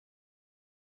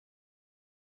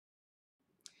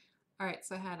Alright,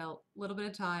 so I had a little bit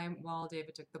of time while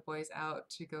David took the boys out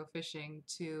to go fishing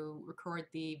to record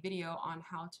the video on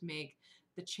how to make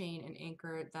the chain and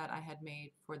anchor that I had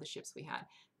made for the ships we had.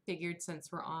 Figured since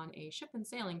we're on a ship and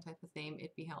sailing type of theme,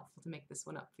 it'd be helpful to make this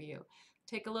one up for you.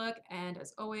 Take a look, and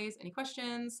as always, any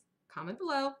questions, comment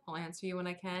below. I'll answer you when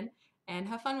I can, and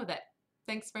have fun with it.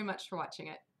 Thanks very much for watching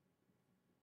it.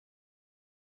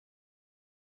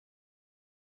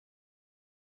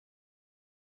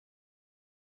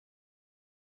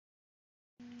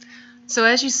 So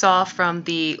as you saw from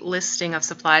the listing of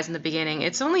supplies in the beginning,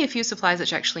 it's only a few supplies that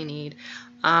you actually need.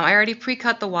 I already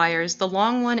pre-cut the wires. The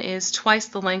long one is twice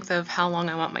the length of how long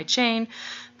I want my chain.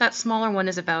 That smaller one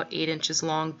is about 8 inches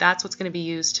long. That's what's going to be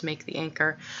used to make the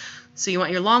anchor. So you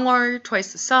want your long wire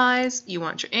twice the size. You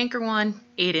want your anchor one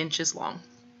 8 inches long.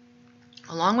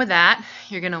 Along with that,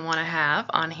 you're going to want to have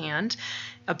on hand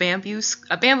a bamboo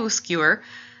skewer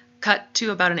cut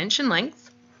to about 1 inch in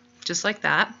length, just like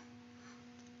that.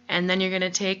 And then you're going to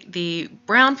take the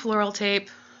brown floral tape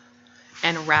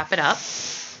and wrap it up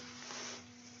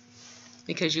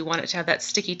because you want it to have that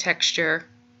sticky texture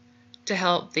to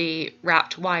help the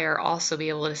wrapped wire also be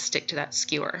able to stick to that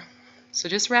skewer. So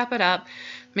just wrap it up,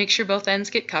 make sure both ends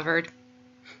get covered.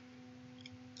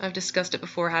 I've discussed it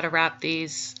before how to wrap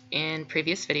these in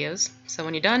previous videos. So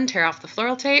when you're done, tear off the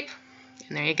floral tape,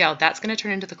 and there you go. That's going to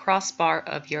turn into the crossbar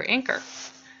of your anchor.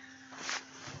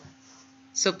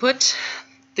 So put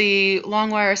the long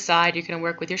wire aside. You're going to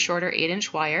work with your shorter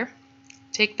 8-inch wire.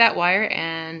 Take that wire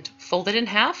and fold it in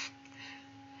half.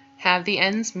 Have the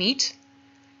ends meet.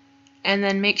 And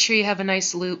then make sure you have a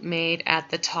nice loop made at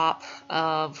the top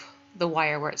of the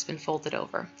wire where it's been folded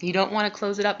over. You don't want to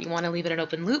close it up. You want to leave it an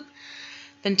open loop.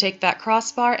 Then take that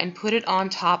crossbar and put it on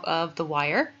top of the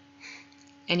wire.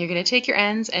 And you're going to take your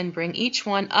ends and bring each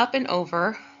one up and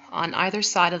over on either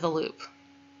side of the loop.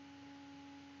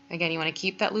 Again, you want to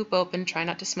keep that loop open, try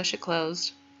not to smush it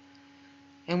closed.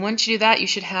 And once you do that, you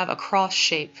should have a cross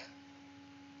shape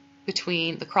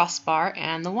between the crossbar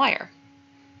and the wire.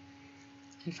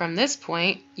 And from this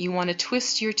point, you want to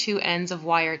twist your two ends of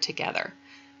wire together.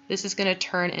 This is going to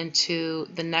turn into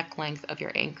the neck length of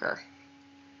your anchor.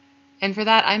 And for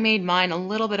that, I made mine a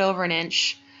little bit over 1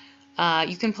 inch.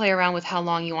 You can play around with how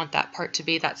long you want that part to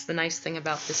be. That's the nice thing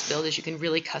about this build, is you can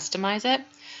really customize it.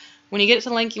 When you get it to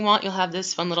the length you want, you'll have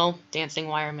this fun little dancing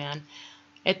wire man.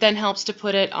 It then helps to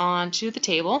put it onto the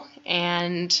table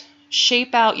and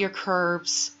shape out your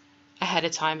curves ahead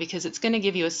of time, because it's going to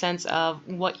give you a sense of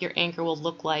what your anchor will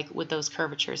look like with those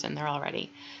curvatures in there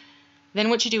already. Then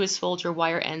what you do is fold your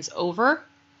wire ends over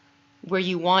where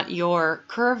you want your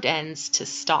curved ends to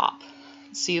stop.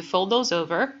 So you fold those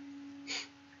over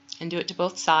and do it to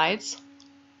both sides.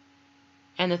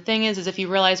 And the thing is if you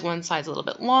realize one side's a little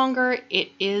bit longer,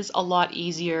 it is a lot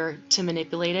easier to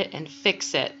manipulate it and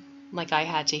fix it, like I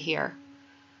had to here,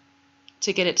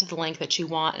 to get it to the length that you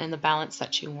want and the balance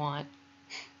that you want.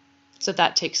 So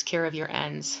that takes care of your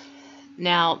ends.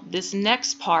 Now, this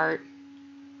next part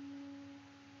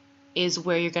is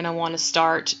where you're going to want to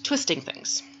start twisting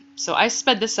things. So I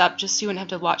sped this up just so you wouldn't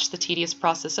have to watch the tedious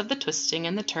process of the twisting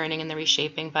and the turning and the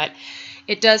reshaping, but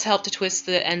it does help to twist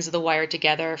the ends of the wire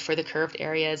together for the curved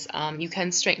areas. You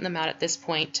can straighten them out at this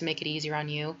point to make it easier on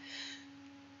you.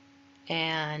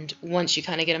 And once you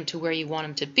kind of get them to where you want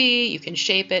them to be, you can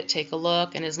shape it, take a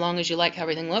look, and as long as you like how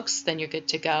everything looks, then you're good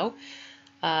to go.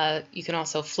 You can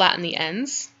also flatten the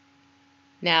ends.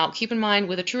 Now, keep in mind,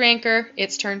 with a true anchor,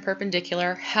 it's turned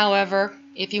perpendicular. However,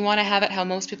 if you want to have it how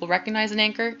most people recognize an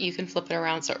anchor, you can flip it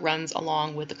around so it runs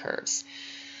along with the curves.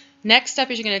 Next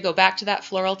step is you're going to go back to that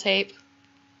floral tape,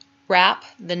 wrap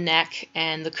the neck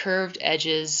and the curved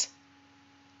edges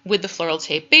with the floral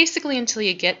tape, basically until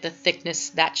you get the thickness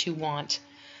that you want.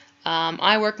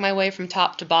 I work my way from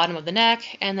top to bottom of the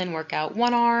neck and then work out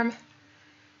one arm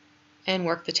and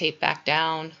work the tape back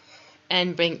down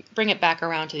and bring it back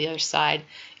around to the other side.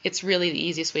 It's really the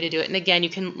easiest way to do it. And again, you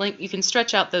can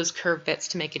stretch out those curved bits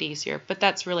to make it easier, but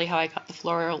that's really how I got the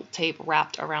floral tape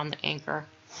wrapped around the anchor.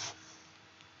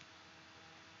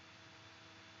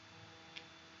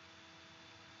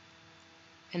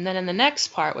 And then in the next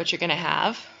part, what you're going to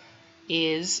have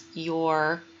is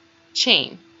your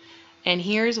chain. And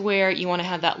here's where you want to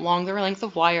have that longer length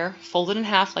of wire folded in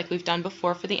half like we've done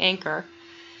before for the anchor.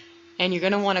 And you're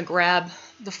going to want to grab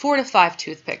the 4 to 5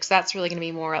 toothpicks. That's really going to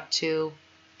be more up to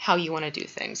how you want to do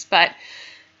things. But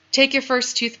take your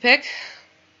first toothpick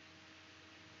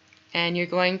and you're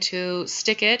going to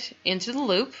stick it into the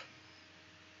loop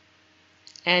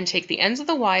and take the ends of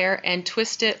the wire and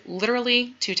twist it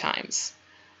literally 2 times.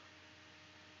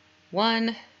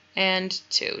 1 and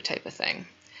 2 type of thing.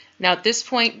 Now at this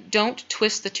point, don't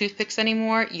twist the toothpicks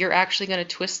anymore. You're actually going to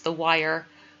twist the wire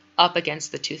up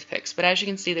against the toothpicks. But as you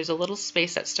can see, there's a little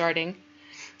space that's starting.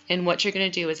 And what you're going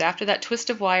to do is after that twist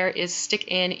of wire is stick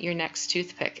in your next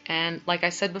toothpick. And like I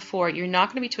said before, you're not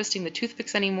going to be twisting the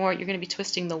toothpicks anymore. You're going to be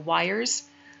twisting the wires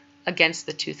against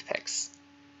the toothpicks.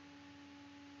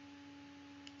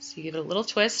 So you give it a little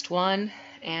twist, 1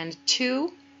 and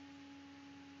 2,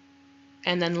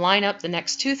 and then line up the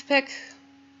next toothpick.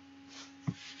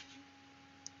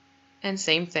 And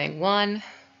same thing, 1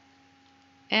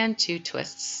 and 2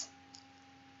 twists.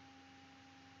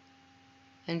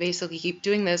 And basically keep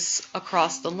doing this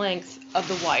across the length of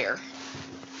the wire,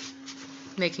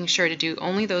 making sure to do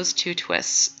only those 2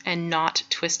 twists and not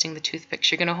twisting the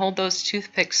toothpicks. You're going to hold those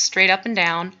toothpicks straight up and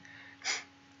down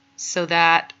so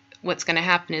that what's going to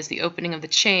happen is the opening of the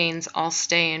chains all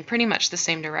stay in pretty much the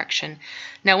same direction.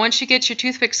 Now once you get your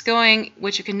toothpicks going,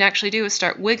 what you can actually do is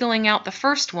start wiggling out the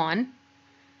first one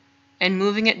and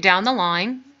moving it down the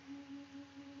line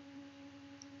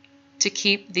to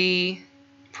keep the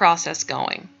process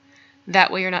going.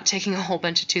 That way you're not taking a whole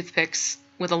bunch of toothpicks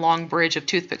with a long bridge of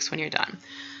toothpicks when you're done.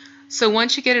 So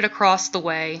once you get it across the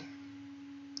way,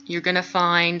 you're going to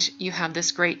find you have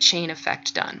this great chain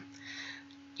effect done.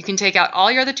 You can take out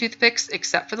all your other toothpicks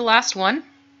except for the last one.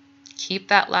 Keep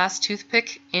that last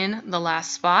toothpick in the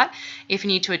last spot. If you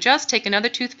need to adjust, take another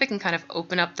toothpick and kind of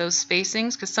open up those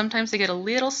spacings because sometimes they get a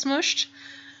little smooshed.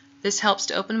 This helps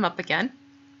to open them up again.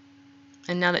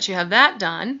 And now that you have that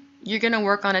done, you're going to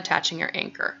work on attaching your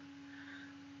anchor.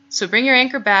 So bring your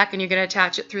anchor back and you're going to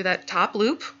attach it through that top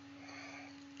loop.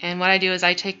 And what I do is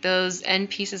I take those end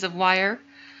pieces of wire,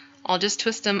 I'll just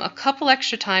twist them a couple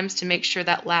extra times to make sure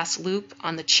that last loop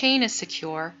on the chain is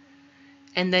secure,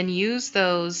 and then use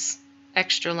those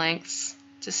extra lengths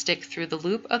to stick through the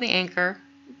loop of the anchor,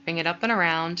 bring it up and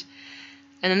around.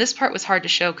 And then this part was hard to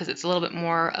show because it's a little bit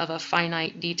more of a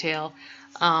finite detail.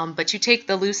 But you take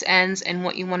the loose ends and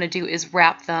what you want to do is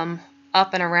wrap them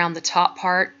up and around the top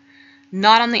part,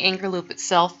 not on the anchor loop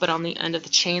itself, but on the end of the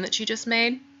chain that you just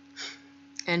made.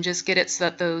 And just get it so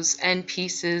that those end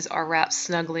pieces are wrapped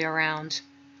snugly around.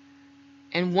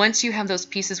 And once you have those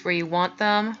pieces where you want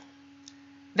them,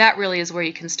 that really is where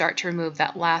you can start to remove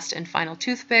that last and final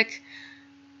toothpick,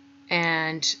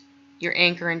 and your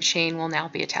anchor and chain will now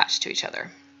be attached to each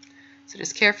other. So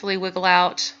just carefully wiggle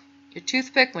out your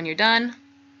toothpick when you're done,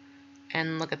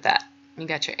 and look at that. You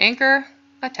got your anchor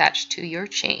attached to your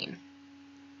chain,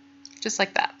 just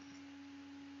like that.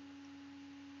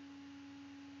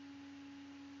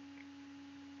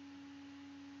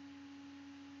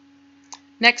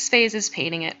 Next phase is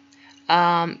painting it.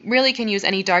 Really can use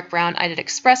any dark brown. I did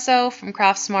espresso from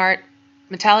Craftsmart,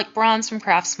 metallic bronze from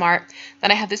Craftsmart.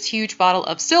 Then I have this huge bottle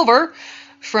of silver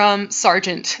from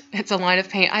Sargent. It's a line of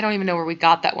paint. I don't even know where we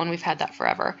got that one. We've had that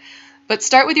forever. But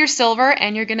start with your silver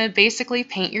and you're going to basically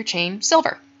paint your chain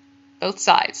silver, both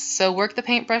sides. So work the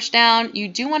paintbrush down. You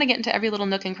do want to get into every little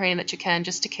nook and cranny that you can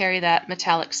just to carry that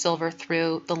metallic silver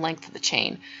through the length of the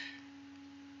chain.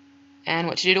 And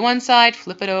what you do to one side,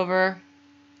 flip it over,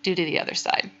 do to the other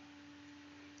side.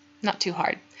 Not too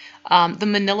hard. The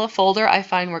manila folder I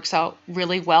find works out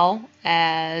really well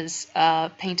as a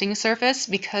painting surface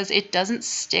because it doesn't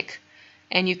stick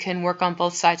and you can work on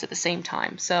both sides at the same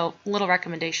time. So a little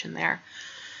recommendation there.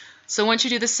 So once you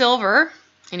do the silver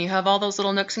and you have all those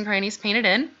little nooks and crannies painted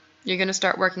in, you're going to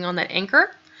start working on that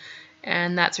anchor,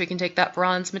 and that's where you can take that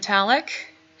bronze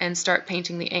metallic and start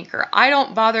painting the anchor. I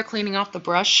don't bother cleaning off the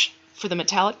brush for the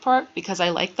metallic part because I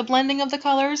like the blending of the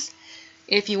colors.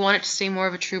 If you want it to stay more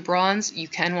of a true bronze, you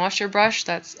can wash your brush.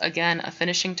 That's, again, a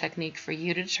finishing technique for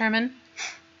you to determine.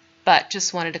 But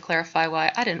just wanted to clarify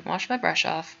why I didn't wash my brush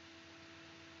off.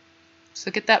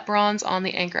 So get that bronze on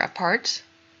the anchor part.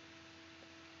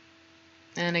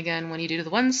 And again, when you do to the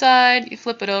one side, you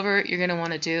flip it over, you're going to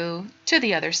want to do to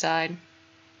the other side.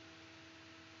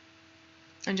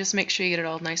 And just make sure you get it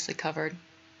all nicely covered.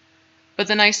 But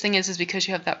the nice thing is because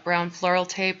you have that brown floral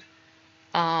tape,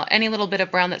 any little bit of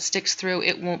brown that sticks through,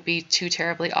 it won't be too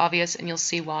terribly obvious, and you'll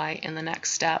see why in the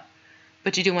next step.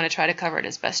 But you do want to try to cover it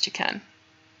as best you can.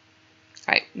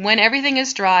 All right, when everything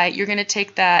is dry, you're going to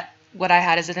take that, what I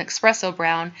had is an espresso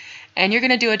brown, and you're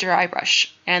going to do a dry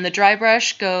brush. And the dry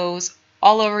brush goes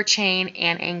all over chain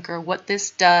and anchor. What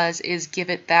this does is give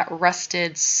it that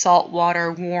rusted,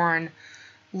 saltwater, worn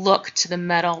look to the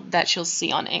metal that you'll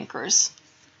see on anchors.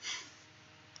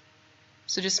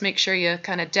 So just make sure you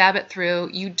kind of dab it through.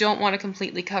 You don't want to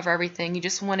completely cover everything. You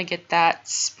just want to get that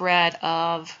spread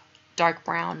of dark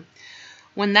brown.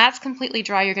 When that's completely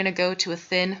dry, you're going to go to a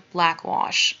thin black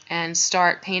wash and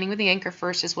start painting with the anchor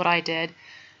first, is what I did.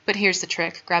 But here's the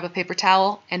trick. Grab a paper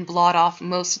towel and blot off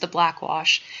most of the black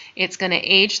wash. It's going to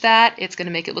age that. It's going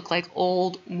to make it look like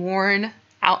old, worn,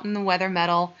 out in the weather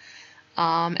metal,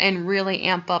 and really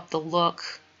amp up the look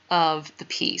of the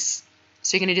piece.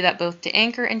 So you're going to do that both to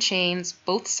anchor and chains,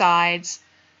 both sides.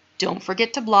 Don't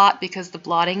forget to blot because the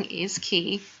blotting is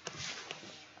key.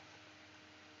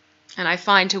 And I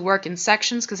find to work in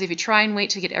sections because if you try and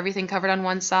wait to get everything covered on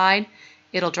one side,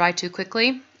 it'll dry too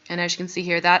quickly. And as you can see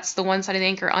here, that's the one side of the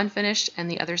anchor unfinished, and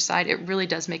the other side, it really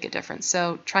does make a difference.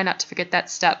 So try not to forget that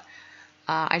step.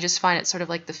 I just find it sort of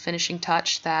like the finishing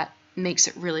touch that makes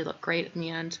it really look great in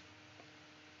the end.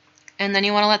 And then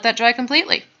you want to let that dry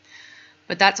completely.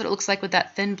 But that's what it looks like with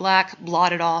that thin black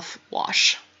blotted off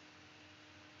wash.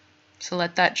 So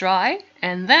let that dry,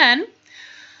 and then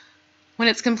when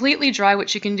it's completely dry,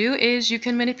 what you can do is you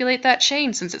can manipulate that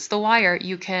chain. Since it's the wire,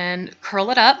 you can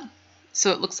curl it up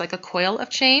so it looks like a coil of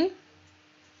chain,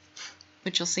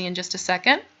 which you'll see in just a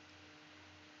second.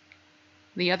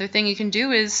 The other thing you can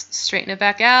do is straighten it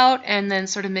back out and then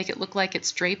sort of make it look like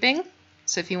it's draping.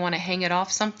 So if you want to hang it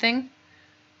off something,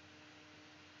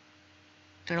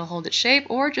 it'll hold its shape,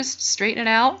 or just straighten it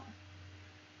out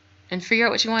and figure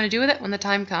out what you want to do with it when the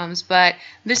time comes. But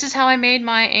this is how I made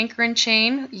my anchor and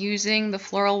chain using the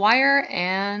floral wire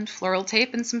and floral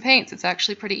tape and some paints. It's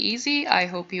actually pretty easy. I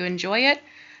hope you enjoy it.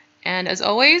 And as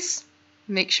always,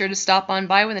 make sure to stop on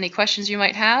by with any questions you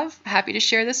might have. Happy to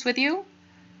share this with you.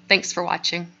 Thanks for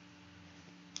watching.